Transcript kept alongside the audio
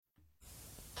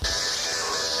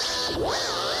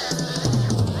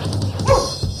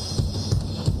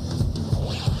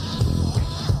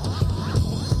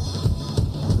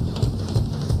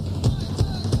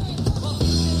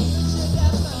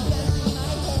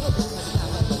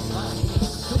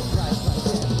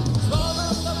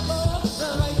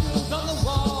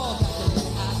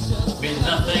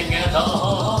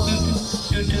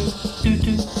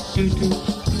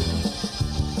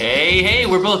Hey,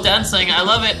 we're both dancing. I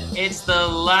love it. It's the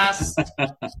last,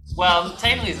 well,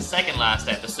 technically it's the second last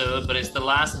episode, but it's the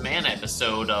last main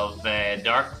episode of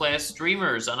Darkplace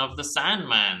Dreamers and of The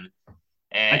Sandman,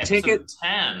 I take it, episode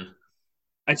 10.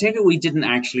 I take it we didn't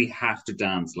actually have to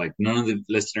dance. Like none of the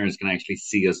listeners can actually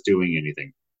see us doing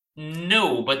anything.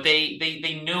 No, but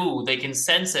they know, they can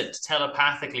sense it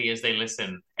telepathically as they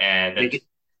listen, They that can,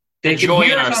 the they can joy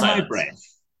hear in it our on my silence. breath.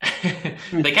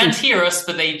 They can't hear us,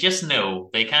 but they just know.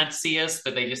 They can't see us,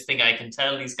 but they just think I can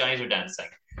tell these guys are dancing.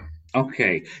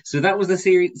 Okay, so that was the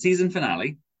season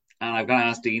finale, and I've got to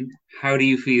ask Dean, how do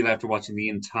you feel after watching the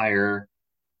entire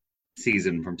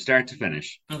season from start to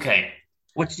finish? Okay.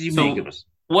 What did you make of So it?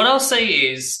 what I'll say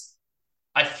is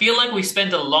I feel like we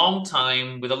spent a long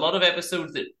time with a lot of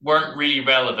episodes that weren't really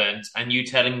relevant, and you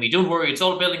telling me, don't worry, it's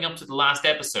all building up to the last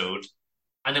episode.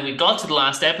 And then we got to the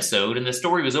last episode and the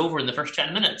story was over in the first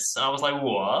 10 minutes. And I was like,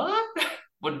 what?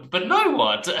 But now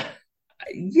what?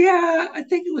 Yeah, I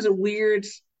think it was a weird.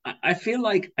 I feel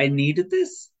like I needed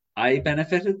this. I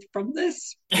benefited from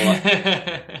this, but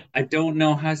I don't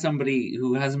know how somebody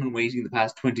who hasn't been waiting the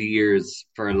past 20 years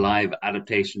for a live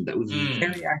adaptation that was Mm,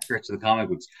 very accurate to the comic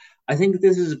books. I think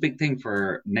this is a big thing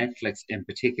for Netflix in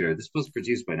particular. This was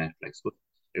produced by Netflix, but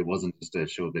it wasn't just a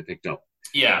show they picked up.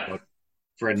 yeah, But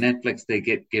for Netflix, they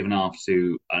get given off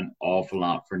to an awful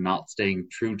lot for not staying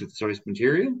true to the source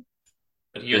material.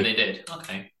 but here That they did.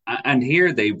 Okay. and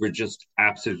here they were just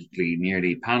absolutely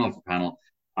nearly panel for panel.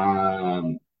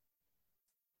 Um,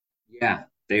 yeah,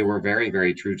 they were very,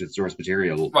 very true to the source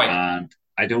material, Right. and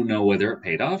I don't know whether it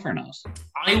paid off or not.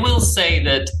 I will say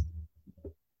that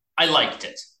I liked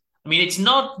it. I mean, it's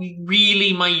not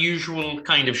really my usual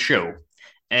kind of show.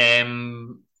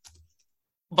 Um,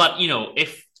 but,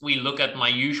 if we look at my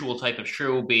usual type of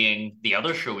show being the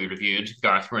other show we reviewed,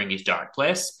 Garth Marenghi's Dark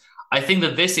Place, I think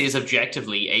that this is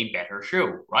objectively a better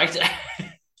show, right?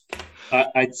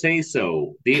 I'd say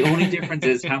so. The only difference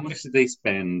is how much did they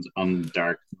spend on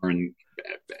Dark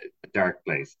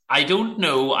Place? I don't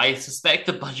know. I suspect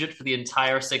the budget for the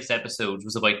entire 6 episodes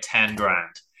was about 10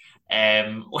 grand.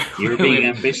 You're being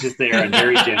we've, ambitious there and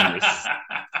very generous.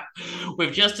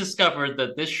 we've just discovered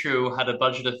that this show had a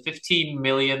budget of 15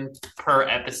 million per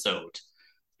episode.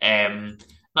 Um,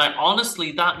 Now,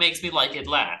 honestly, that makes me like it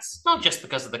less. Not just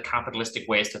because of the capitalistic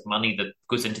waste of money that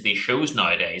goes into these shows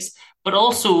nowadays, but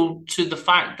also to the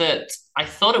fact that I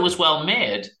thought it was well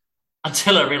made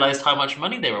until I realized how much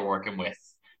money they were working with.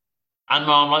 And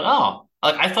now I'm like, oh,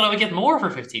 like I thought I would get more for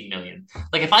 15 million.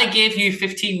 Like if I gave you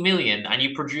 15 million and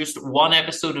you produced one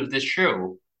episode of this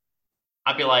show,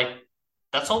 I'd be like,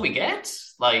 that's all we get?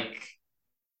 Like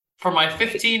for my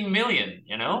 15 million,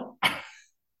 you know?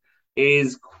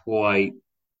 Is quite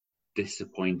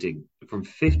disappointing. From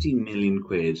 15 million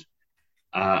quid,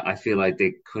 I feel like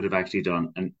they could have actually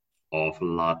done an awful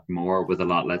lot more with a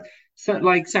lot less. So,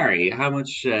 like, sorry, how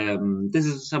much? This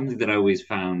is something that I always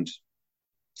found.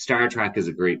 Star Trek is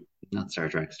a great, not Star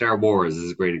Trek, Star Wars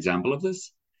is a great example of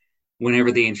this.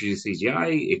 Whenever they introduce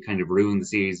CGI, it kind of ruined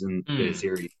the Mm,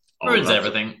 series, all of ruins that stuff,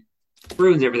 everything.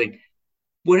 ruins everything.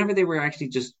 Whenever they were actually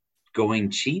just going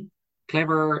cheap,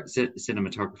 clever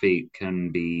cinematography can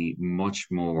be much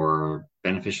more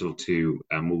beneficial to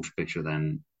a motion picture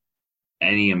than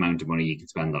any amount of money you can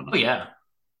spend on Oh it. yeah.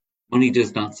 Money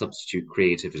does not substitute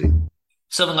creativity.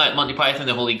 Something like Monty Python and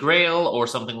the Holy Grail or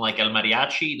something like El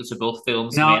Mariachi. Those are both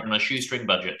films made Not on a shoestring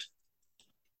budget.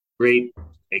 great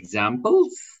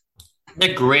examples.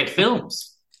 They're great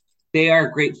films. They are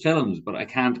great films, but I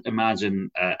can't imagine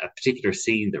a particular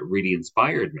scene that really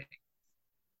inspired me.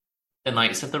 The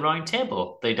Knights of the Round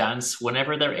Table. They dance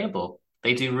whenever they're able.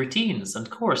 They do routines and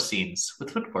chorus scenes with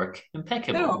footwork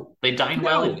impeccable. No, They dine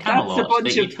well in no, that's a Camelot.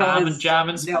 They bunch of eat ham and fellas. jam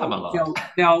in No, Spamalot.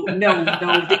 no, no, no,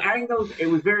 no. The angle, it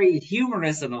was very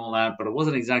humorous and all that, but it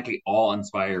wasn't exactly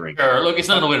awe-inspiring. Sure, look, it's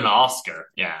not But going to win an Oscar.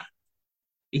 Yeah.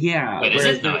 yeah, Wait, is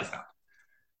whereas it? No, it's not.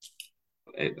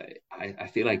 I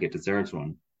feel like it deserves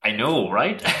one. I know,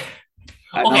 right?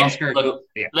 An Okay, Oscar, look,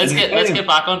 yeah. let's get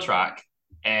back on track.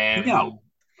 No,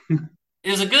 It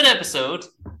was a good episode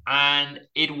and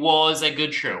it was a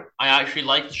good show. I actually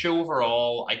liked the show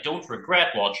overall. I don't regret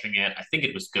watching it. I think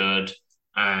it was good.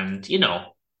 And,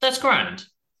 that's grand.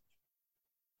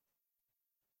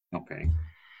 okay.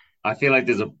 I feel like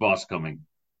there's a boss coming,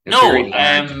 a No, very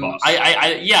large boss,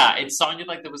 yeah, it sounded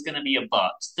like there was going to be a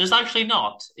but. There's actually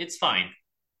not. It's fine.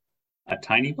 a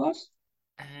tiny boss.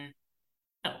 Uh,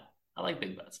 no, I like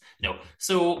big butts. No,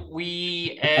 so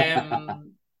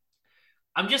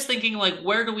I'm just thinking like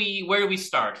where do we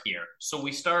start here? So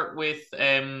we start with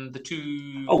the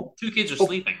two Oh, two kids are oh,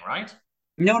 sleeping, right?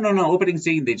 no, no, no! Opening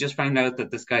scene. They just found out that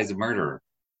this guy's a murderer.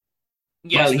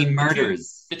 Well, Yes, he the two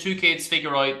murders. the two kids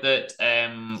figure out that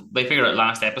they figure out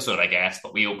last episode, I guess,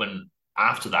 but we open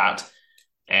after that.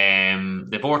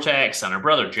 The Vortex and her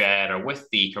brother Jed are with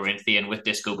the Corinthian with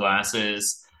disco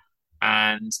glasses,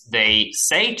 and they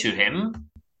say to him,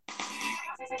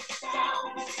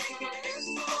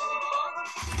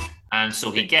 and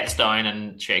so he They, gets down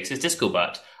and shakes his disco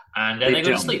butt, and then they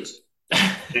they go to don't.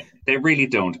 sleep. They really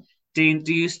don't. Dean,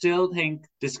 do you still think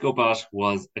Discobot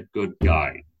was a good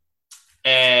guy?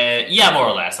 Yeah, more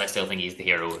or less. I still think he's the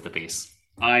hero of the piece.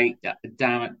 Damn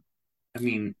it. I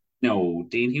mean, no,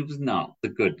 Dean, he was not the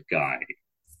good guy.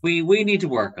 We need to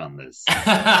work on this.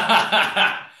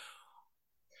 I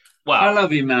Well,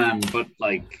 love you, man, but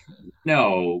like,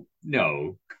 no,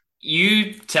 no.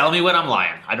 you tell me when I'm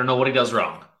lying. I don't know what he does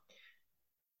wrong.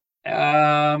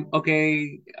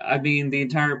 Okay. I mean, the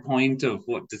entire point of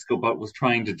what Disco Butt was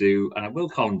trying to do, and I will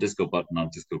call him Disco Butt,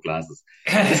 not Disco Glasses.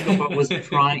 Disco Butt was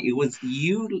trying, it was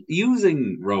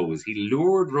using Rose. He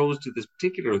lured Rose to this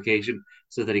particular location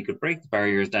so that he could break the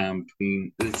barriers down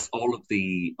between all of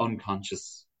the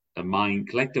unconscious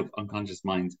collective unconscious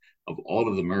minds of all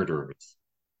of the murderers.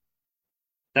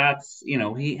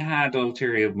 He had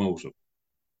ulterior motive,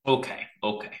 Okay,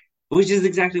 okay. which is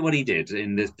exactly what he did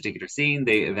in this particular scene.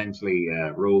 They eventually,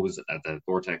 Rose at the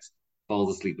vortex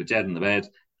falls asleep with Jed in the bed,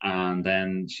 and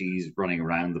then she's running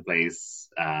around the place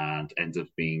and ends up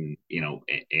being,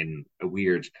 in a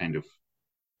weird kind of,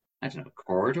 I don't know,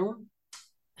 corridor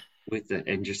with the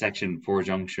intersection four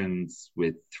junctions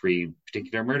with three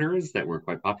particular murderers that were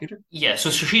quite popular. Yeah, so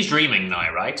she's dreaming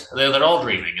now, right? They're all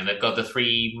dreaming, and they've got the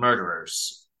three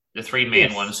murderers, the three main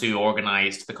Yes. ones who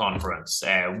organized the conference.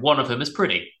 One of them is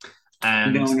pretty,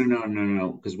 and No, no, no, no,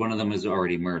 no, because one of them is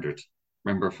already murdered.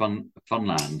 Remember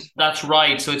Funland? that's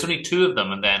right. So it's only two of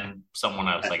them, and then someone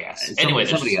else, I guess. Anyway,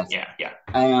 Somebody there's else. yeah,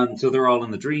 yeah, So they're all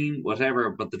in the dream, whatever.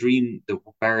 But the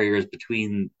barriers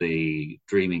between the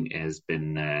dreaming has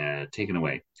been taken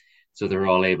away. So they're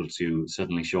all able to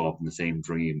suddenly show up in the same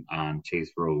dream and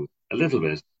chase Rose a little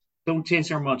bit. Don't chase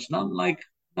her much. Not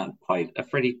quite a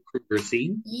Freddy Krueger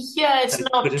scene yeah. It's that it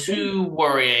could not have been. too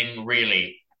worrying,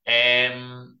 really.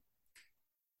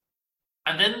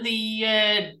 And then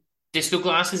the Disco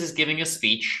Glasses is giving a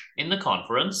speech in the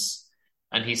conference,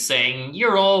 and he's saying,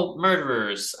 "You're all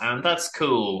murderers, and that's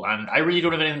cool. And I really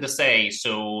don't have anything to say,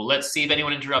 so let's see if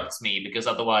anyone interrupts me, because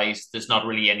otherwise there's not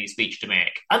really any speech to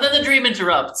make." And then the dream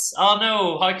interrupts. Oh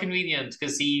no, how convenient,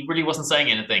 because he really wasn't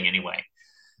saying anything anyway.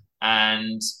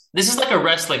 And this is like a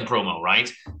wrestling promo,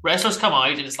 right? Wrestlers come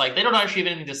out, and it's like they don't actually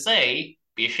have anything to say.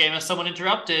 Be a shame if someone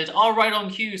interrupted. All right, on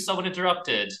cue, someone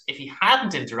interrupted. If he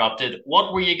hadn't interrupted,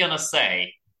 what were you gonna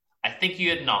say? I think you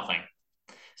had nothing.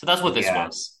 So that's what this Yeah,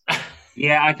 was.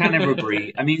 yeah, I kind of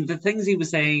agree. I mean, the things he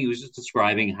was saying, he was just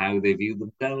describing how they view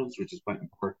themselves, which is quite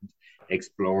important.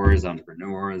 Explorers,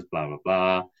 entrepreneurs, blah blah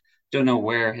blah. Don't know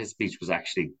where his speech was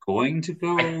actually going to I,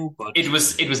 go, but it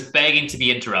was begging to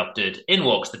be interrupted. In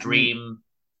walks the I mean, dream,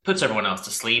 puts everyone else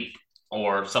to sleep,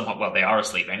 or somehow well they are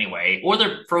asleep anyway, or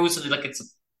they're frozen like it's a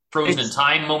frozen in it's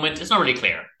time moment. It's not really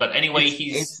clear, but anyway,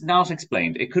 it's not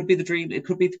explained. It could be the dream. It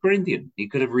could be the Corinthian. He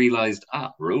could have realized,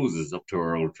 Rose is up to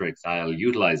her old tricks. I'll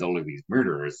utilize all of these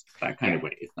murderers. That kind yeah. of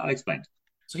way. It's not explained.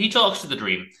 So he talks to the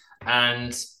dream,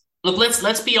 and look,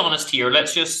 let's be honest here.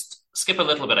 Let's just skip a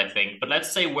little bit, I think, but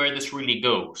let's say where this really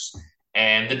goes.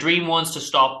 And the dream wants to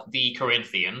stop the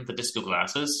Corinthian, the disco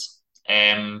glasses,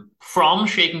 from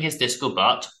shaking his disco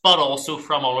butt, but also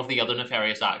from all of the other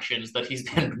nefarious actions that he's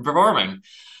been performing,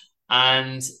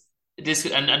 and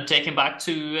and take him back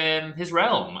to his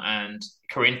realm. And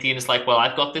Corinthian is like, well,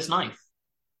 I've got this knife,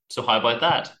 so how about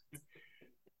that?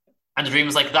 And the dream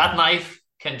is like, that knife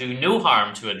can do no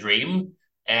harm to a dream.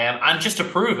 And just to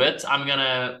prove it, I'm going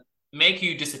to make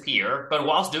you disappear. But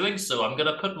whilst doing so, I'm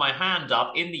going to put my hand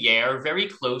up in the air very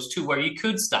close to where you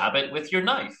could stab it with your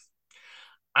knife.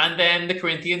 And then the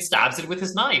Corinthian stabs it with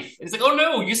his knife. It's like, oh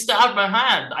no, you stabbed my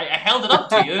hand. I held it up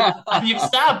to you and you've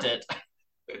stabbed it.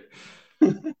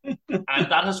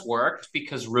 And that has worked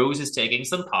because Rose is taking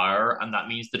some power, and that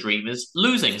means the dream is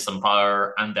losing some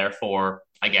power, and therefore,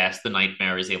 I guess the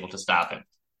nightmare is able to stab him.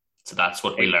 So that's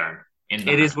what we It, learn in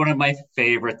the it is hand. one of my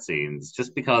favorite scenes,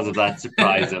 just because of that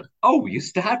surprise of, oh, you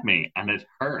stabbed me and it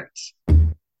hurts.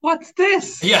 What's Yeah,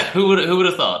 this? who would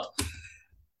have thought?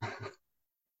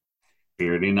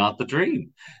 Clearly not the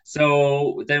dream.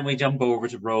 So then we jump over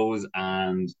to Rose,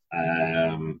 and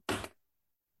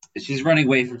she's running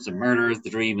away from some murders. The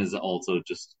dream is also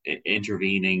just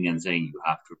intervening and saying, "You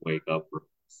have to wake up."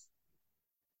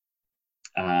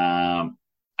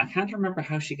 I can't remember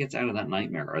how she gets out of that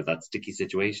nightmare or that sticky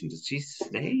situation. Does she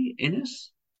stay in it?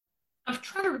 I'm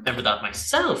trying to remember that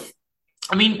myself.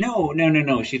 I mean, No, no, no,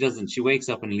 no. She doesn't. She wakes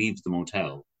up and leaves the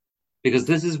motel because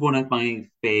this is one of my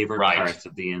favorite right. parts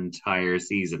of the entire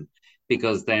season.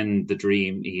 Because then the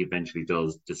dream he eventually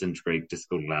does disintegrate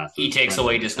disco He glasses, takes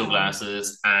away friendly disco Sam.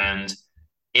 glasses, and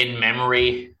in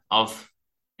memory of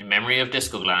in memory of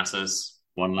disco glasses.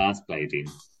 One last play, Dean.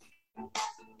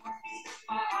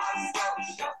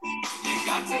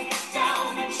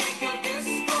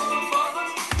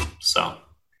 So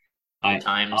I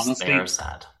times they are honestly,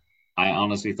 sad. I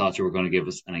honestly thought you were going to give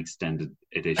us an extended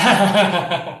edition.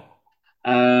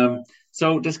 Um,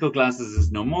 so Disco Glasses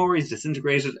is no more. He's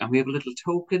disintegrated, and we have a little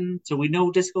token. So we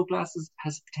know Disco Glasses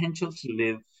has potential to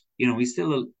live. He's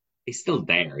still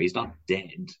there. He's not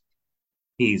dead.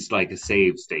 He's like a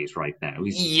save state right now.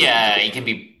 He's just looking for Yeah, the he can world.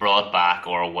 be brought back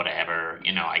or whatever,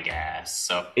 I guess.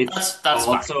 So It's that's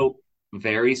fine. also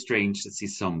very strange to see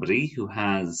somebody who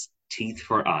has teeth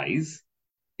for eyes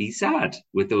be sad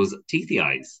with those teethy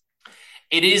eyes.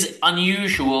 It is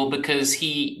unusual because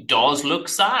he does look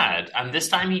sad, and this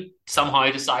time he somehow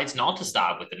decides not to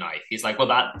stab with the knife. He's like, "Well,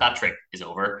 that trick is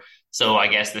over. So I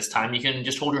guess this time you can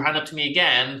just hold your hand up to me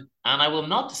again, and I will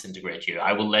not disintegrate you.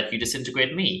 I will let you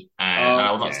disintegrate me, and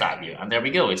I will not stab you. Okay. And there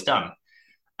we go. It's done."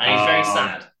 And he's very Oh,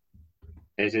 sad.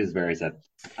 it is very sad.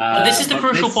 But this is the But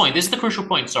crucial this, point. This is the crucial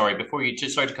point. Sorry, before you,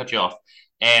 sorry to cut you off.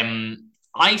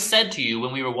 I said to you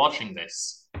when we were watching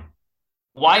this,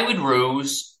 why would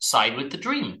Rose side with the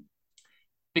dream?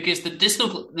 Because the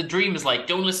dream is like,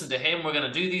 don't listen to him. We're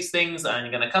gonna do these things, and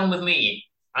you're gonna come with me.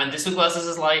 And Disco Glasses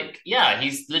is like, yeah,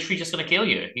 he's literally just gonna kill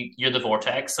you. You're the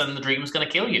vortex, and the dream is gonna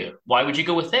kill you. Why would you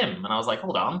go with him? And I was like,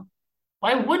 hold on,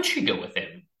 why would she go with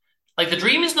him? Like the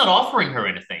dream is not offering her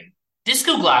anything.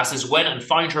 Disco Glasses went and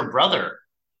found her brother.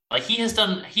 Like he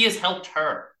has helped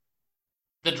her.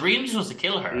 The dream just wants to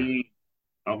kill her. he,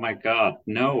 oh my God,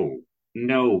 no,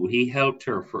 no, he helped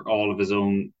her for all of his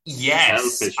own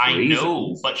Yes, selfish I know,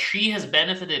 reasons. but she has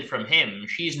benefited from him.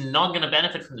 She's not going to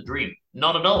benefit from the dream.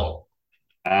 Not at all.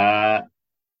 Uh,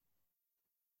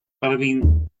 but I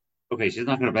mean, okay, she's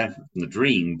not going to benefit from the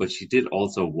dream, but she did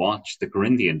also watch the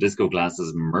Corinthian Disco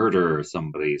Glasses murder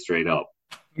somebody straight up.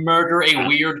 Murder a And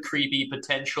weird, creepy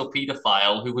potential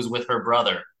pedophile who was with her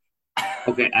brother.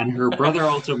 okay, and her brother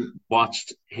also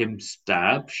watched him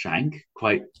shank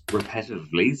quite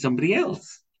repetitively somebody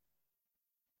else.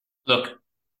 Look,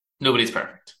 nobody's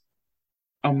perfect.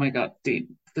 Oh my God,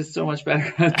 Dean, this is so much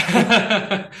better.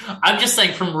 I'm just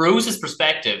saying, from Rose's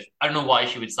perspective, I don't know why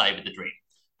she would side with the dream.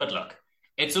 But look,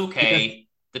 it's Because okay.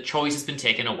 The choice has been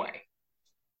taken away.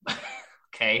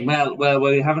 Okay? well,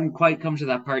 we haven't quite come to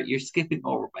that part. You're skipping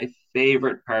over my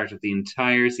favorite part of the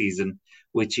entire season,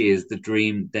 which is the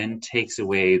dream then takes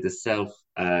away the self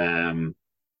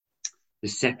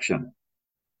deception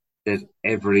that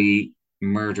every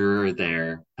murderer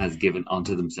there has given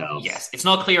onto themselves. Yes, it's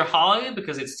not clear how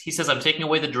because he says I'm taking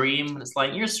away the dream, and it's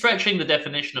like you're stretching the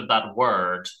definition of that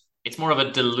word. It's more of a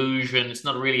delusion. It's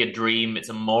not really a dream. It's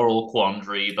a moral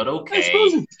quandary, but I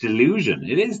suppose okay. it's delusion.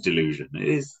 It is delusion. It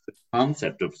is the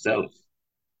concept of self.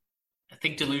 I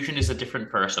think delusion is a different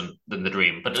person than the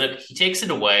dream. But look, he takes it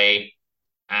away,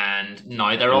 and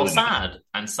now they're all Killing it. sad.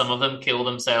 And some of them kill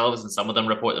themselves, and some of them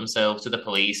report themselves to the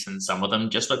police, and some of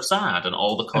them just look sad. And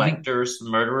all the I think collectors,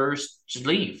 murderers, just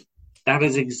leave. that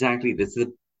is exactly this.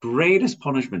 The greatest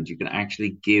punishment you can actually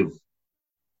give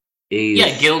Yeah,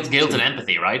 is guilt, and to,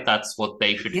 empathy, right? That's what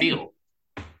they should yeah. feel.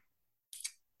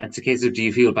 It's a case of, do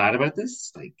you feel bad about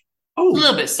this? Like, A oh,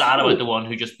 little bit sad about the oh, one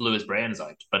who just blew his brains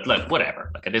out, but look,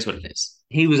 whatever. Like it is what it is.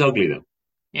 he was ugly though.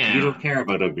 You Yeah, don't care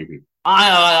about ugly people.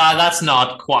 that's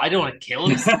not quite. I don't want to kill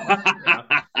himself.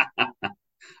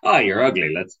 Oh, you're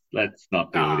ugly. Let's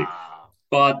not deal with you. Ah,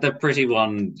 But the pretty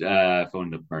one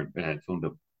phoned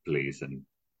up police, and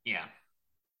yeah.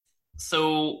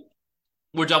 So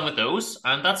we're done with those,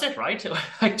 and that's it, right?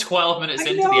 Like 12 minutes I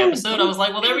into the know, episode, but I was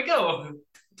like, well, there we go,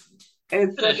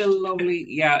 it's such a finished. lovely.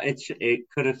 Yeah, it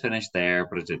could have finished there,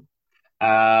 but it didn't.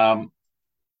 Um,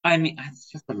 I mean, it's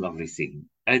just a lovely scene.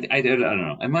 I don't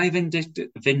know. Am I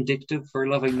vindictive for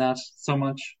loving that so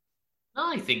much?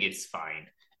 I think it's fine.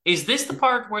 Is this the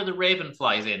part where the raven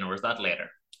flies in, or is that later?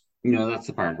 That's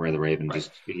the part where the Raven Right.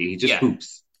 he just Yeah.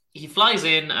 hoops. He flies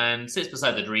in and sits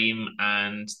beside the dream,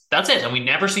 and that's it. And we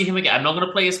never see him again. I'm not going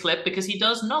to play his clip because he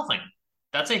does nothing.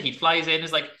 That's it. He flies in.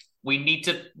 Is like, we need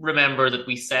to remember that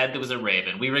we said there was a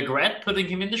raven. We regret putting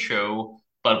him in the show,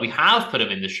 but we have put him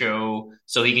in the show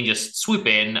so he can just swoop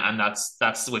in, and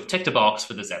that's we've ticked a box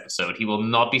for this episode. He will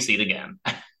not be seen again.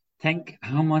 Think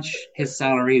how much his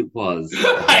salary was of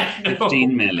that I 15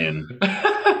 know. million.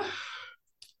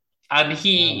 And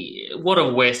Oh, what a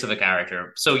waste of a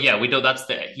character. So yeah, we know that's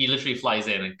the he literally flies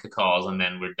in and cacaws, and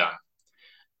then we're done.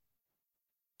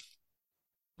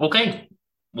 Okay,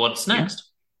 what's Yeah. next?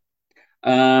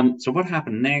 So what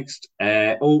happened next?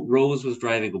 Rose was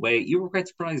driving away. You were quite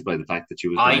surprised by the fact that she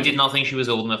was I did driving. not think she was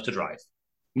old enough to drive.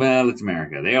 Well, it's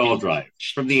America. They all She drive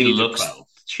from the she age of looks 12.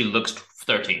 she looks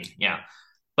 13, yeah.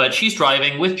 But she's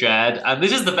driving with Jed, and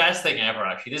this is the best thing ever,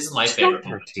 actually. This is my She's not favorite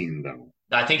moment. 13 though.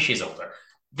 I think she's older.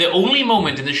 The only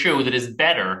moment in the show that is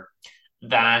better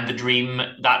than the dream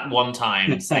that one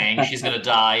time saying she's gonna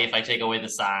die if I take away the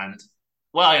sand.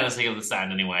 Well, I'm gonna take away the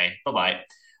sand anyway. Bye bye.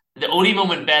 The only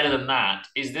moment better than that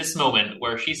is this moment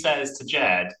where she says to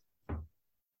Jed,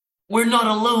 "We're not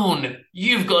alone.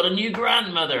 You've got a new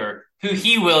grandmother who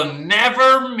he will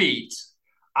never meet."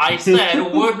 I said,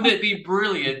 wouldn't it be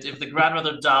brilliant if the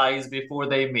grandmother dies before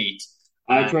they meet?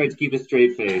 I tried to keep a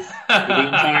straight face for the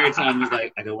entire time. I was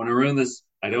like, I don't want to ruin this.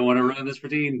 I don't want to ruin this for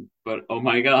Dean. But oh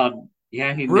my God,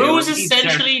 yeah, he never Rose meets her.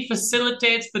 essentially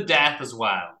facilitates the death as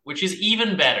well, which is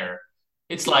even better.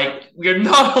 It's like, you're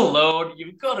not alone.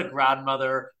 You've got a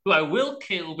grandmother who I will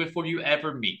kill before you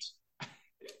ever meet.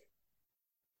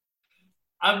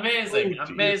 Oh Amazing, dear.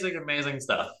 amazing, amazing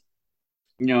stuff.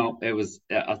 No, it was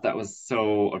that was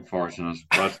so unfortunate.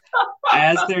 But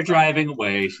as they're driving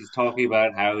away, she's talking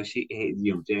about how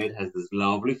Jade has this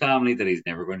lovely family that he's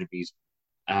never going to meet.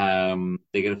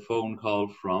 They get a phone call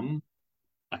from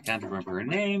I can't remember her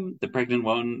name, the pregnant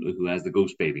one who has the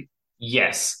ghost baby.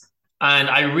 Yes. And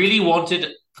I really wanted,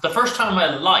 for the first time in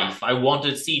my life, I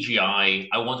wanted CGI.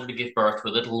 I wanted to give birth to a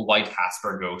little white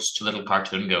Casper ghost, a little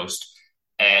cartoon ghost.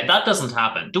 That doesn't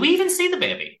happen. Do we even see the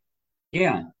baby?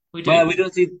 Yeah. We Well, do. we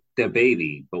don't see the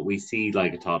baby, but we see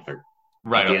like a toddler at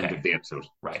Right, the end of okay. the episode.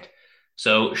 Right.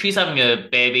 So she's having a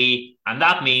baby, and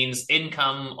that means in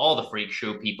come all the freak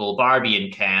show people, Barbie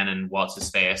and Ken and what's his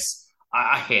face.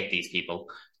 I hate these people.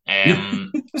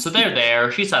 So they're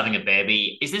there. She's having a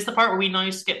baby. Is this the part where we now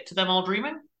skip to them all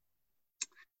dreaming?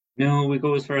 No, we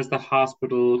go as far as the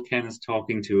hospital. Ken is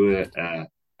talking to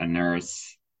a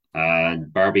nurse.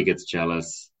 Barbie gets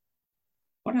jealous.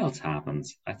 What else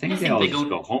happens? I I think they think all just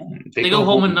go home. They they go go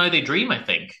home and home. now they dream, I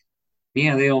think.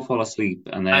 Yeah, they all fall asleep,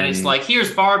 and And it's then like,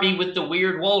 here's Barbie with the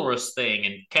weird walrus thing,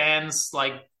 and Ken's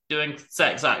like doing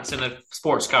sex acts in a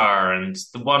sports car, and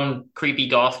the one creepy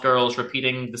goth girl's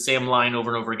repeating the same line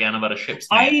over and over again about a ship's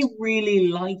mate. I really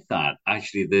like that.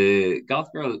 Actually, the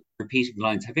goth girl repeating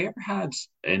lines. Have you ever had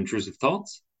intrusive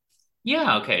thoughts?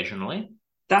 Yeah, occasionally.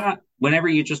 That whenever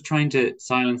you're just trying to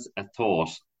silence a thought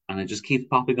and it just keeps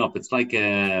popping up, it's like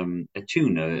a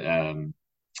tune,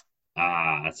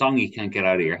 a song you can't get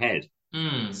out of your head.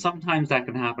 Hmm. Sometimes that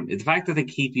can happen. It's the fact that they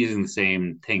keep using the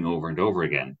same thing over and over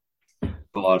again.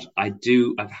 But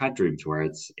I've had dreams where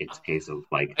it's a case of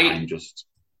like I'm I just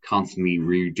constantly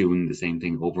redoing the same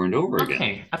thing over and over again.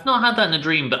 Okay. I've not had that in a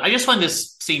dream, but I just find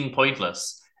this scene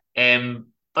pointless.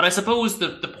 But I suppose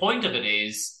the point of it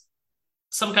is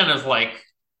some kind of like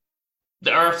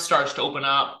the earth starts to open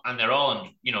up and they're all,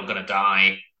 gonna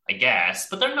die, I guess,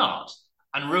 but they're not.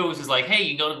 And Rose is like, "Hey,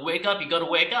 you gotta wake up, you gotta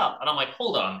wake up." And I'm like,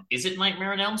 hold on, is it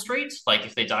Nightmare on Elm Street? Like,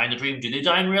 if they die in a dream, do they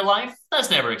die in real life? That's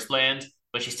never explained.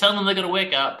 But she's telling them they gotta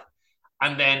wake up.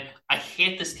 And then I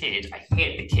hate this kid. I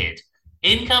hate the kid.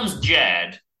 In comes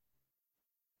Jed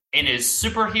in his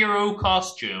superhero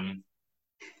costume,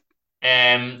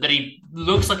 that he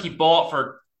looks like he bought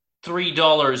for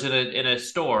 $3 in a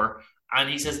store, and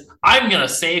he says, "I'm gonna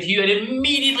save you," and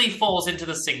immediately falls into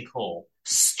the sinkhole.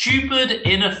 Stupid,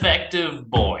 ineffective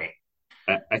boy.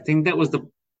 I think that was the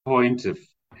point of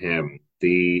him,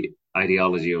 the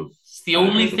ideology of It's the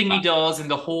only the thing he does in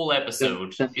the whole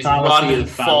episode the is run fallacy and of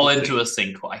fall into fantasy. a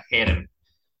sinkhole. I hate him.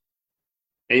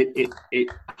 It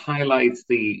highlights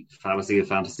the fallacy of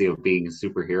fantasy of being a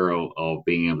superhero, of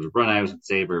being able to run out and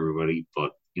save everybody,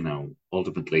 but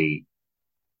ultimately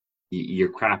you're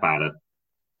crap at it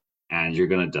and you're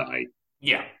gonna die.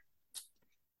 Yeah.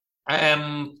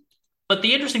 Um, but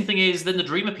the interesting thing is, then the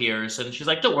dream appears, and she's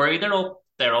like, "Don't worry, they're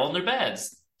all in their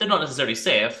beds. They're not necessarily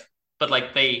safe, but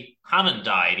like they haven't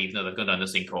died, even though they've gone down the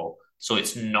sinkhole. So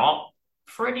it's not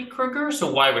Freddy Krueger.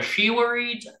 So why was she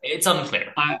worried? It's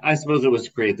unclear." I suppose it was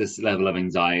to create this level of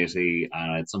anxiety,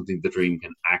 and it's something the dream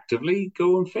can actively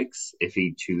go and fix if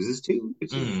he chooses to,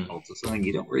 which is Mm. also something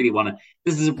you don't really want to.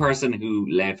 This is a person who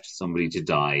left somebody to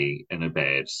die in a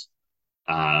bed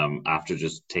after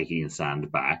just taking a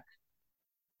sand back.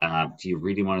 Do you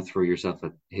really want to throw yourself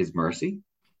at his mercy?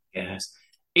 Yes.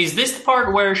 Is this the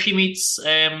part where she meets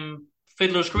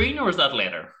Fiddler's Green, or is that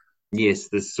later? Yes,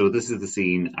 this is the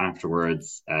scene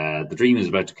afterwards. The dream is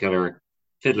about to kill her.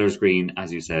 Fiddler's Green,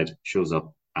 as you said, shows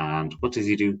up, and what does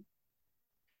he do?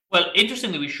 Well,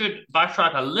 interestingly, we should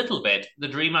backtrack a little bit. The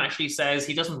dream actually says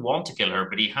he doesn't want to kill her,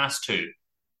 but he has to.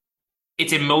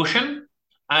 It's emotion,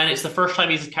 and it's the first time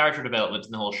he's character development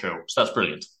in the whole show. So that's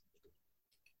brilliant.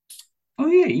 Oh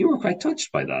yeah, you were quite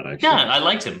touched by that Yeah, actually. I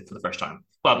liked him for the first time.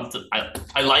 Well,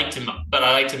 I liked him, but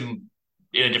I liked him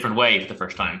in a different way for the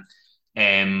first time.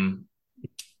 Um,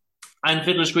 and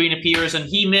Fiddler's Green appears, and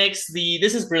he makes the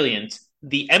this is brilliant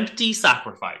the empty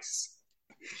sacrifice.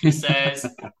 He says,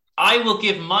 "I will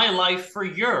give my life for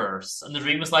yours," and the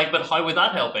Dream is like, "But how would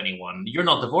that help anyone? You're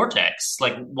not the Vortex.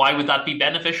 Like, why would that be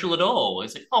beneficial at all?"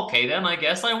 It's like, "Okay, then I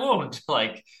guess I won't."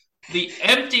 Like the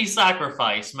empty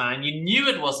sacrifice, man. You knew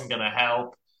it wasn't going to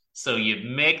help, so you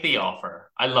make the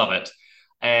offer. I love it.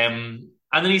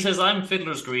 And then he says, "I'm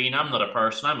Fiddler's Green. I'm not a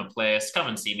person. I'm a place. Come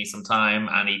and see me sometime."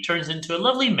 And he turns into a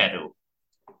lovely meadow.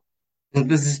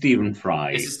 This is Stephen This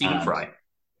Fry, is Stephen and Fry.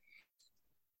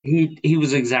 he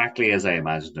was exactly as I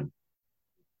imagined him.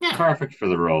 Yeah, Perfect for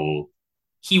the role.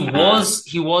 he And was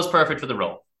he was perfect for the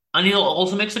role, and he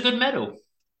also makes a good meadow.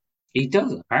 he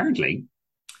does, apparently.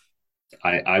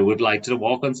 I would like to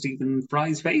walk on Stephen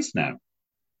Fry's face now,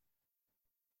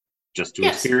 just to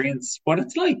Yes. experience what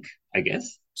it's like, I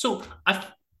guess. So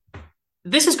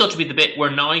this has got to be the bit where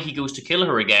now he goes to kill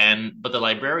her again, but the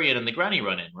librarian and the granny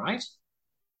run in, right?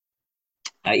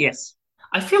 Yes.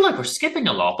 I feel like we're skipping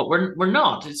a lot, but we're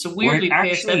not. It's a We're weirdly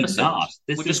paced actually episode. not.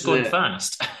 We're This just is going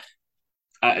fast.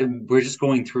 we're just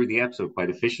going through the episode quite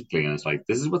efficiently, and it's like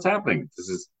this is what's happening. This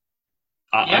is.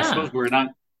 I suppose Yeah, we're not.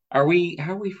 Are we?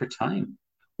 How are we for time?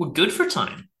 we're good for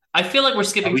time. I feel like we're Are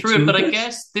skipping we through it, too but I good?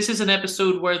 guess this is an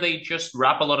episode where they just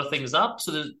wrap a lot of things up,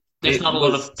 so there's It not a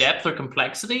lot was. of depth or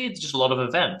complexity. It's just a lot of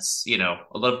events, a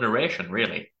lot of narration,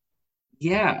 really.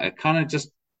 Yeah, it kind of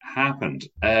just happened.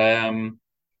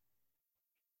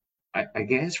 I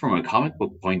guess from a comic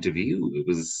book point of view, it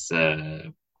was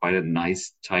quite a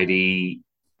nice, tidy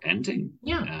ending.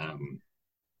 Yeah. Um,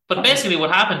 But oh, basically,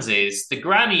 what happens is the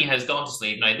granny has gone to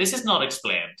sleep. Now, this is not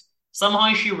explained.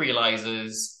 Somehow she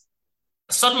realizes,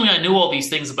 suddenly I know all these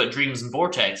things about dreams and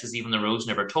vortexes, even though Rose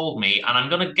never told me. And I'm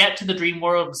going to get to the dream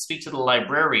world and speak to the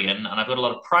librarian. And I've got a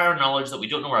lot of prior knowledge that we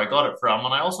don't know where I got it from.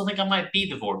 And I also think I might be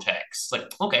the vortex. It's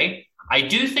like, okay, I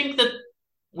do think that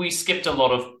we skipped a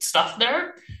lot of stuff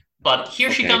there. But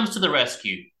here she okay. comes to the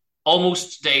rescue,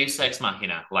 almost Deus Ex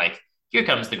Machina. Like, here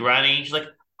comes the granny. She's like,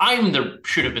 I'm the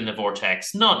should have been the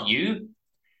vortex, not you.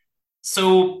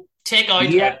 So take out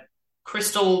Yeah. a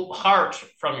crystal heart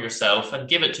from yourself and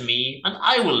give it to me, and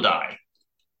I will die.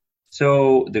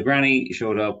 So the granny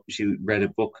showed up. She read a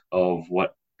book of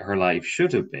what her life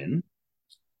should have been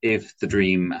if the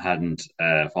dream hadn't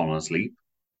fallen asleep,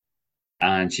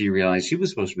 and she realized she was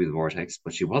supposed to be the vortex,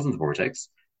 but she wasn't the vortex.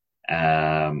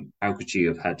 How could she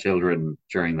have had children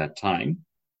during that time?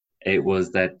 It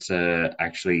was that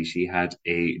actually she had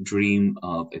a dream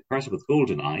of a person with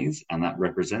golden eyes, and that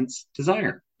represents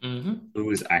desire, Mm-hmm.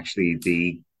 who is actually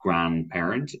the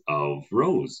grandparent of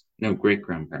Rose. No, great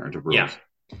grandparent of Yeah.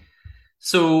 Rose.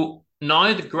 So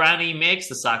now the granny makes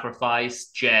the sacrifice.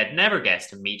 Jed never gets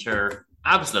to meet her.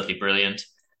 Absolutely brilliant.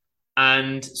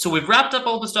 And so we've wrapped up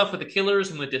all the stuff with the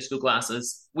killers and with disco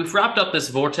glasses. We've wrapped up this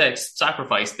vortex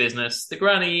sacrifice business. The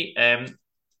granny, and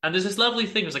there's this lovely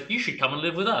thing. It's like, you should come and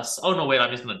live with us. Oh no, wait,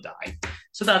 I'm just gonna die.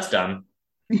 So that's done.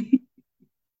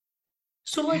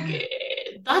 So like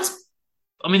that's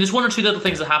I mean, there's one or two little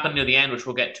things that happen near the end, which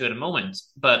we'll get to in a moment,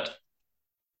 but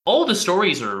all the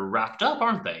stories are wrapped up,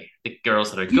 aren't they? The girls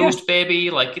had a Yeah, ghost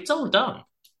baby, like it's all done.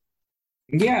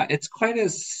 yeah, it's quite a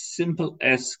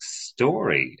simple-esque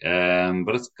story,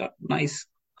 but it's got nice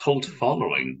cult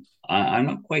following. I'm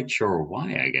not quite sure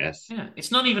why, I guess. Yeah,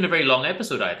 it's not even a very long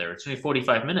episode either. It's only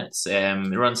 45 minutes.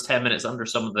 It runs 10 minutes under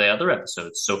some of the other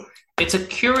episodes. So it's a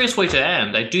curious way to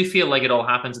end. I do feel like it all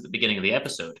happens at the beginning of the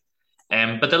episode.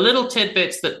 But the little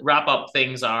tidbits that wrap up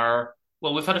things are,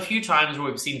 well, we've had a few times where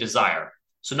we've seen Desire.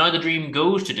 So now the dream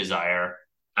goes to Desire,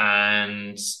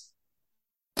 and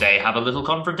they have a little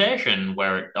confrontation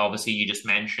where obviously you just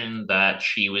mentioned that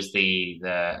she was the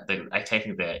I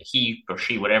think the he or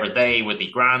she whatever they were the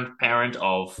grandparent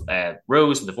of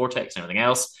Rose and the Vortex and everything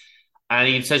else, and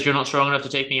he says you're not strong enough to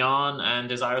take me on, and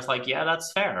Desire's like yeah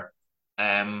that's fair,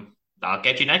 I'll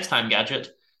get you next time, Gadget,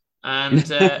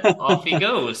 and off he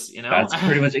goes, That's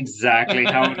pretty much exactly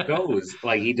how it goes.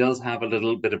 Like he does have a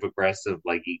little bit of aggressive,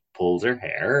 like he pulls her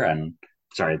hair and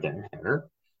sorry, their hair,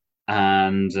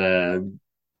 and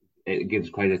it gives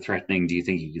quite a threatening. Do you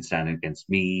think you can stand against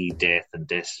me, death, and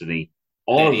destiny?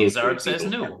 All of Lady those great Zarb says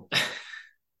people no.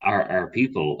 are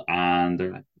people, and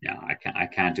they're like, yeah, I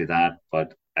can't do that.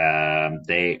 But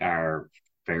they are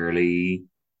fairly,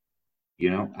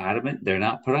 adamant. They're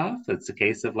not put off. It's a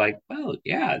case of like, well,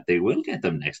 yeah, they will get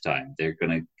them next time. They're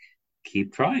gonna.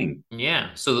 keep trying. Yeah,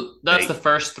 so that's the They,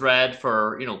 first thread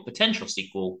for, potential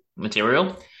sequel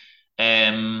material.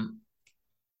 Um,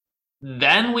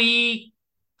 then we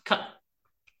cut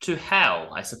to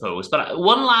hell, I suppose. But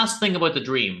one last thing about the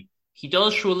dream. He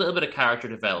does show a little bit of character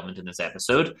development in this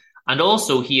episode. And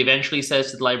also, he eventually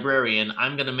says to the librarian,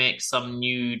 I'm going to make some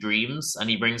new dreams. And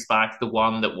he brings back the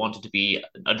one that wanted to be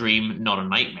a dream, not a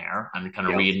nightmare, and kind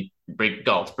of yeah.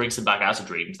 brings it back as a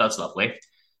dream. So that's lovely.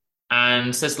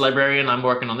 And says to the librarian, I'm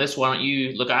working on this. Why don't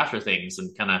you look after things?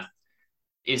 And kind of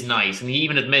is nice. And he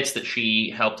even admits that she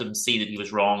helped him see that he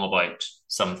was wrong about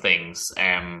some things.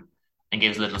 And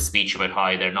gives a little speech about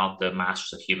how they're not the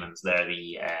masters of humans; they're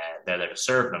there to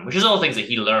serve them, which is all things that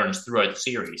he learns throughout the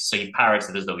series. So he parrots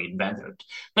it as though he invented it.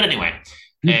 But anyway,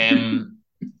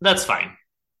 that's fine.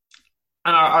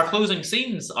 And our closing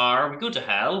scenes are we go to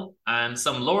hell, and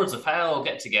some lords of hell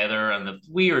get together, and the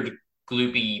weird,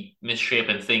 gloopy,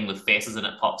 misshapen thing with faces in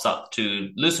it pops up to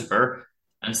Lucifer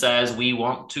and says, we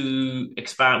want to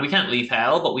expand. We can't leave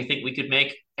hell, but we think we could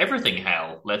make everything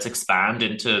hell. Let's expand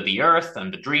into the earth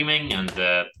and the dreaming and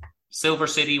the Silver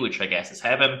City, which I guess is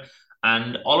heaven,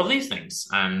 and all of these things.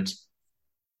 And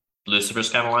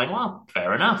Lucifer's kind of like, well,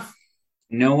 fair enough.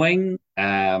 Knowing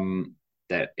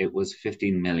that it was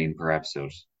 15 million per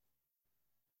episode,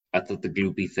 I thought the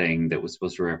gloopy thing that was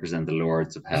supposed to represent the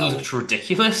Lords of It Hell, looked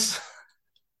ridiculous.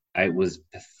 it was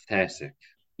pathetic.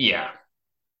 Yeah.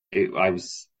 I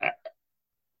was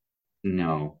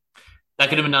no. That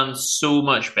could have been done so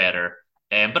much better.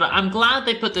 But I'm glad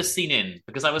they put this scene in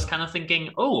because I was kind of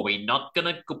thinking, oh, are we not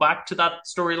going to go back to that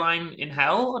storyline in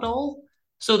Hell at all?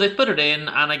 So they put it in,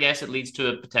 and I guess it leads to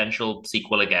a potential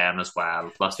sequel again as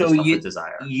well. Plus the So stuff with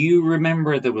Desire. you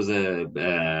remember there was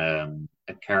a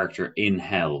character in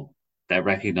Hell that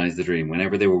recognized the dream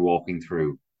whenever they were walking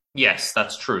through. Yes,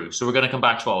 that's true. So we're going to come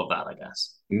back to all of that, I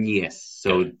guess. Yes,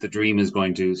 so Good. the dream is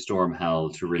going to storm Hell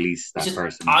to release It's that just,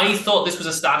 person. I thought this was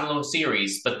a standalone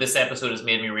series, but this episode has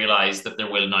made me realize that there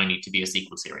will now need to be a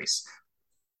sequel series.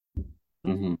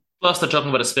 Hmm. Plus, they're talking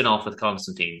about a spin off with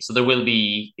Constantine. So there will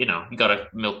be, you got to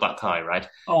milk that cow, right?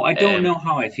 Oh, I don't know Um,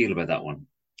 how I feel about that one.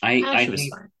 I she was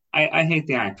hate fine. I hate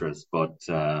the actress, but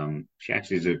she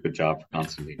actually did a good job for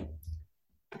Constantine.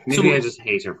 Maybe I So just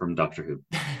hate her from Doctor Who.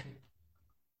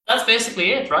 that's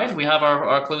basically it, right? We have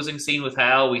our closing scene with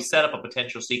Hal. We set up a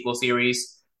potential sequel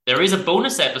series. There is a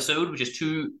bonus episode, which is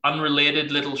two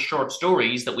unrelated little short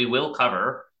stories that we will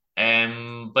cover.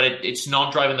 But it's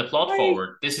not driving the plot I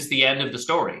forward. This is the end of the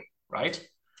story, right?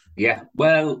 Yeah,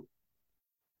 well,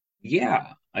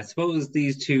 yeah. I suppose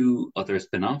these two other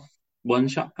spin-off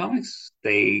one-shot comics,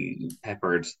 they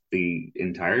peppered the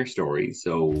entire story,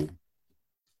 so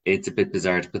it's a bit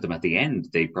bizarre to put them at the end.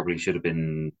 They probably should have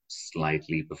been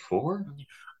slightly before.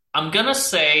 I'm gonna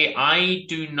say I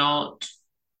do not.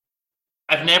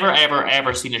 I've never ever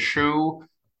ever seen a show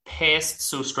paced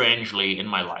so strangely in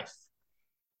my life.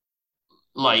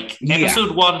 Like Yeah,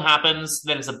 episode one happens,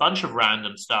 then it's a bunch of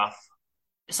random stuff.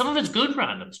 Some of it's good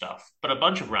random stuff, but a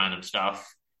bunch of random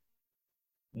stuff.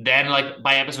 Then, like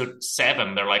by episode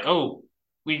seven, they're like, "Oh,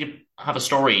 we need to have a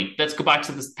story. Let's go back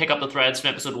to this, pick up the threads from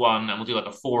episode one, and we'll do like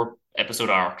a four-episode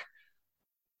arc."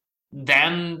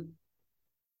 Then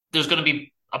there's going to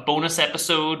be a bonus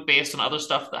episode based on other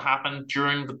stuff that happened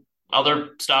during the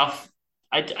other stuff.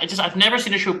 I've never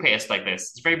seen a show paced like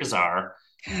this. It's very bizarre.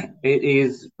 it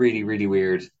is really, really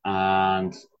weird,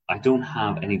 and I don't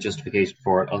have any justification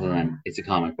for it other than it's a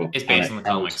comic book, It's and based on the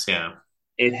comics, yeah.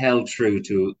 it held true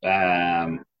to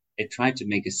it tried to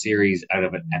make a series out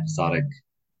of an episodic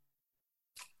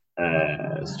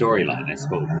storyline, I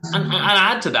suppose. And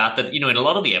add to that, in a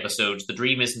lot of the episodes, the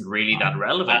dream isn't really that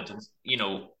relevant. And,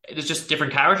 there's just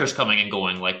different characters coming and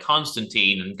going, like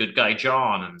Constantine and Good Guy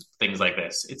John and things like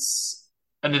this.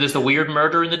 And then there's the weird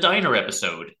murder in the diner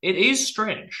episode. It is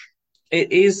strange.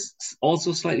 It is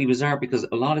also slightly bizarre because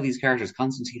a lot of these characters,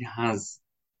 Constantine has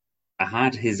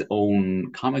had his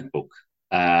own comic book,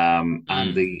 and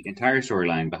Mm. the entire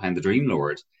storyline behind the Dream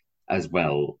Lord as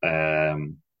well.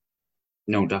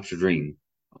 No, Doctor Dream.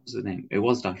 What was his name? It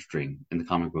was Doctor Dream in the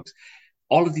comic books.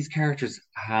 All of these characters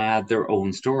had their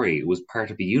own story. It was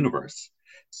part of a universe.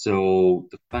 So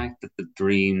the fact that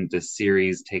the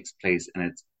series takes place in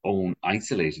its own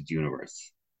isolated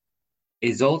universe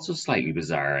is also slightly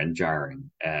bizarre and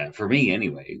jarring, for me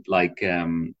anyway. Like,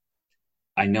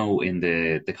 I know in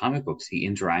the comic books he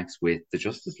interacts with the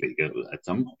Justice League at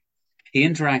some point. He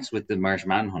interacts with the Martian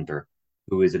Manhunter,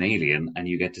 who is an alien, and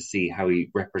you get to see how he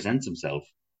represents himself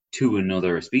to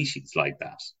another species like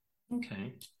that.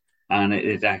 Okay. And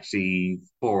it actually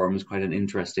forms quite an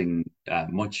interesting,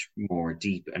 much more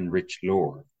deep and rich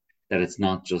lore that it's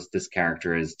not just this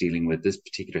character is dealing with this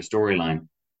particular storyline,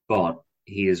 but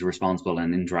he is responsible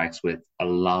and interacts with a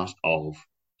lot of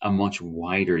a much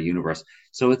wider universe.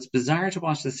 So it's bizarre to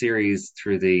watch the series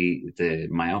through the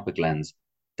myopic lens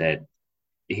that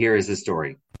here is his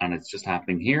story and it's just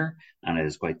happening here and it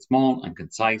is quite small and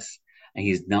concise and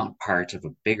he's not part of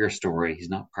a bigger story. He's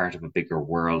not part of a bigger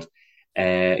world.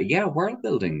 Yeah, world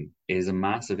building is a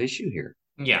massive issue here,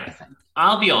 I Yeah, think.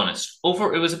 I'll be honest.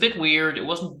 It was a bit weird. It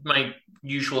wasn't my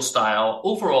usual style.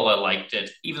 Overall, I liked it,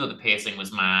 even though the pacing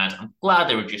was mad. I'm glad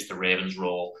they reduced the Ravens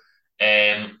role.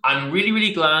 I'm really,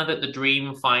 really glad that the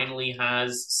Dream finally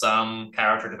has some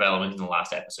character development in the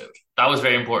last episode. That was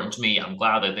very important to me. I'm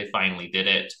glad that they finally did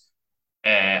it.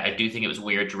 I do think it was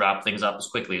weird to wrap things up as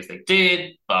quickly as they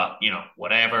did, but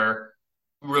whatever.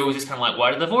 Rose is kind of like, why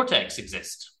did the vortex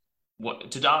exist?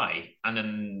 What to die? And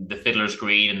then the Fiddler's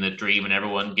Green and the Dream and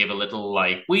everyone give a little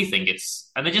like, we think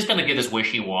it's, and they just kind of give this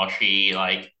wishy-washy,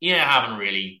 like, yeah, haven't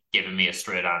really given me a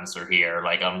straight answer here,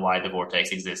 like on why the vortex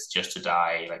exists just to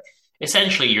die. Like,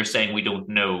 essentially, you're saying we don't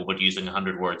know, but using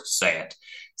 100 words to say it.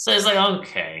 So it's like,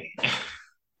 okay.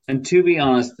 And to be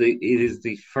honest, it is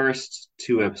the first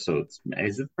two episodes.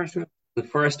 Is it the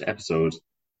first episode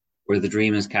where the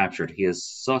dream is captured? He has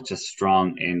such a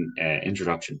strong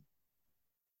introduction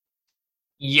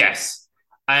Yes.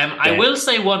 I that will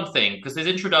say one thing because his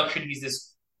introduction, he's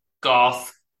this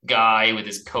goth guy with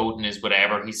his coat and his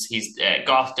whatever. He's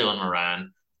goth Dylan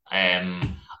Moran.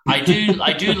 I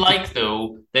do like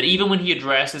though that even when he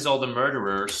addresses all the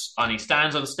murderers and he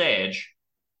stands on stage,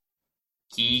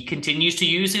 he continues to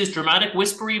use his dramatic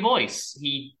whispery voice.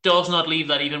 He does not leave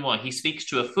that even one. He speaks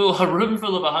to a room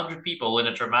full of 100 people in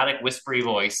a dramatic whispery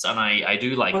voice, and I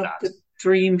do like but that. the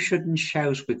dream shouldn't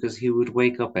shout because he would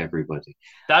wake up everybody.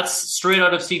 That's straight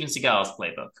out of Steven Seagal's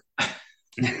playbook.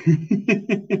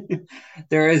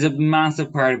 There is a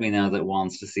massive part of me now that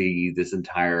wants to see this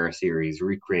entire series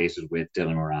recreated with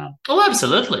Dylan Moran. Oh,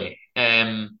 absolutely.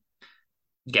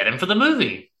 Get him for the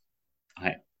movie.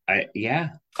 I, yeah,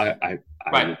 I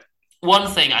Right. would. One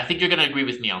thing, I think you're going to agree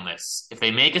with me on this. If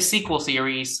they make a sequel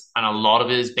series and a lot of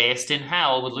it is based in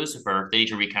hell with Lucifer, they need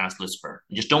to recast Lucifer.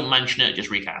 Just don't mention it, just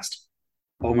recast.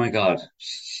 Oh my God,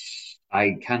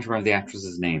 I can't remember the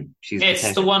actress's name. She's It's the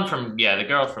pathetic. one from, yeah, the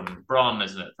girl from Bronn,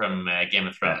 isn't it? From Game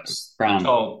of Thrones. The Bran.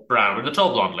 tall brown, with the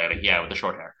tall blonde lady, yeah, with the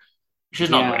short hair. She's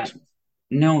not Yeah, great.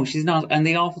 no, she's not. And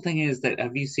the awful thing is that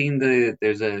have you seen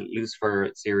there's a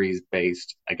Lucifer series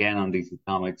based again on DC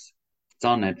Comics. It's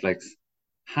on Netflix.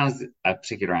 Has a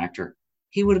particular actor.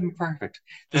 He would have been perfect.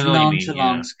 I This know what you mean, yeah.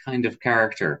 nonchalant kind of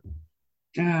character.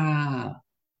 Ah,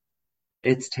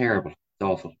 it's terrible. It's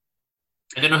awful.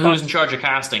 I don't know who was But in charge of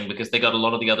casting because they got a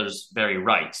lot of the others very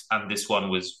right, and this one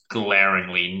was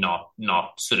glaringly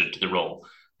not suited to the role.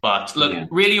 But look, yeah,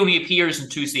 really only appears in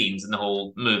two scenes in the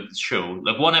whole show,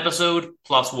 like one episode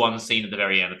plus one scene at the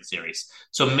very end of the series.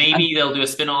 So and maybe they'll do a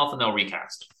spin-off and they'll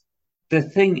recast. the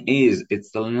thing is,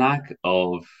 it's the lack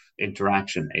of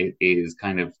interaction. It is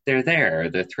kind of they're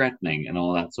threatening and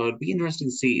all that. So it'd be interesting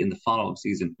to see in the follow-up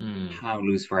season Hmm. how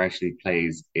Lucifer actually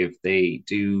plays. If they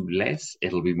do less,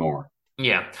 it'll be more.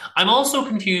 Yeah, I'm also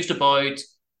confused about.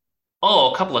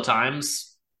 Oh, a couple of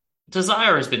times,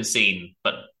 Desire has been seen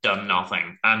but done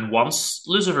nothing, and once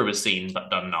Lucifer was seen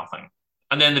but done nothing.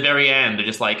 And then the very end, they're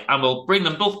just like, and we'll bring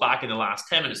them both back in the last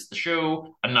 10 minutes of the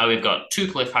show, and now we've got two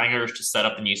cliffhangers to set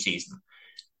up the new season.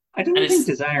 I And don't think it's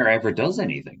Desire ever does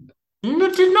anything.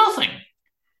 did nothing.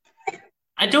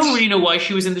 I don't really know why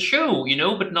she was in the show,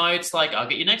 but now it's like, I'll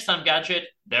get you next time, Gadget.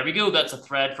 There we go. That's a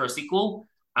thread for a sequel.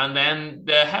 And then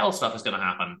the hell stuff is going to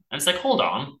happen. And it's like, hold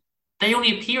on. They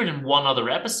only appeared in one other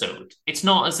episode. It's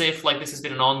not as if like this has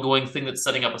been an ongoing thing that's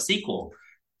setting up a sequel.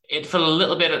 It felt a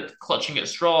little bit at clutching at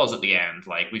straws at the end.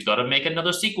 Like, we've got to make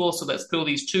another sequel, so let's pull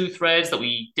these two threads that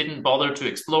we didn't bother to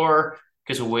explore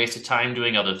because we wasted time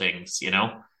doing other things.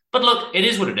 But look, it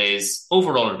is what it is.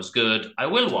 Overall, it was good. I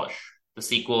will watch the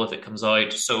sequel if it comes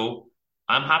out. So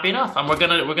I'm happy enough. And we're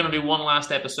gonna do one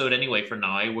last episode anyway. For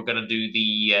now, we're gonna do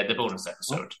the bonus Well,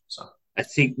 episode. So I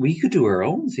think we could do our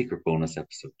own secret bonus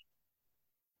episode.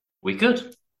 we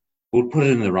could. We'll put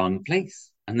it in the wrong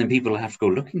place, and then people will have to go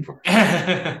looking for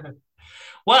it.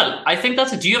 Well, I think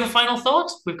that's it. Do you have a final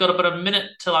thought? We've got about a minute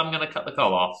till I'm going to cut the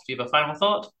call off. Do you have a final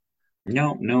thought?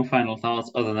 No, no final thoughts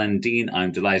other than Dean.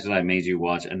 I'm delighted I made you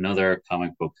watch another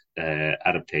comic book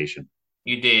adaptation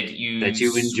You did. You that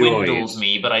you enjoyed. swindled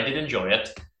me, but I did enjoy it.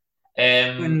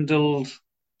 Um, Swindled.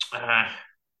 uh,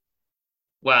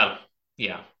 well,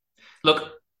 yeah.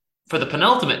 Look, for the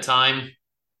penultimate time,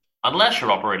 unless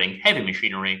you're operating heavy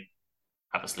machinery,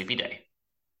 have a sleepy day.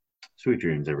 Sweet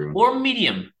dreams, everyone. Or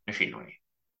medium machinery.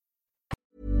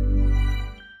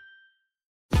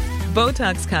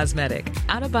 Botox Cosmetic,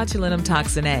 out of botulinum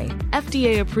toxin A,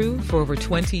 FDA approved for over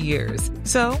 20 years.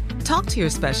 So, talk to your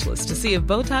specialist to see if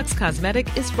Botox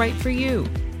Cosmetic is right for you.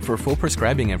 For full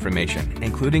prescribing information,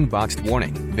 including boxed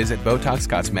warning, visit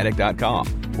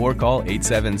BotoxCosmetic.com or call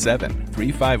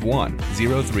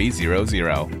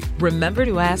 877-351-0300. Remember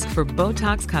to ask for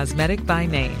Botox Cosmetic by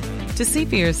name. To see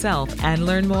for yourself and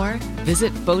learn more,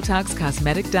 visit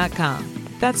BotoxCosmetic.com.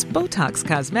 That's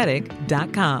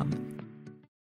BotoxCosmetic.com.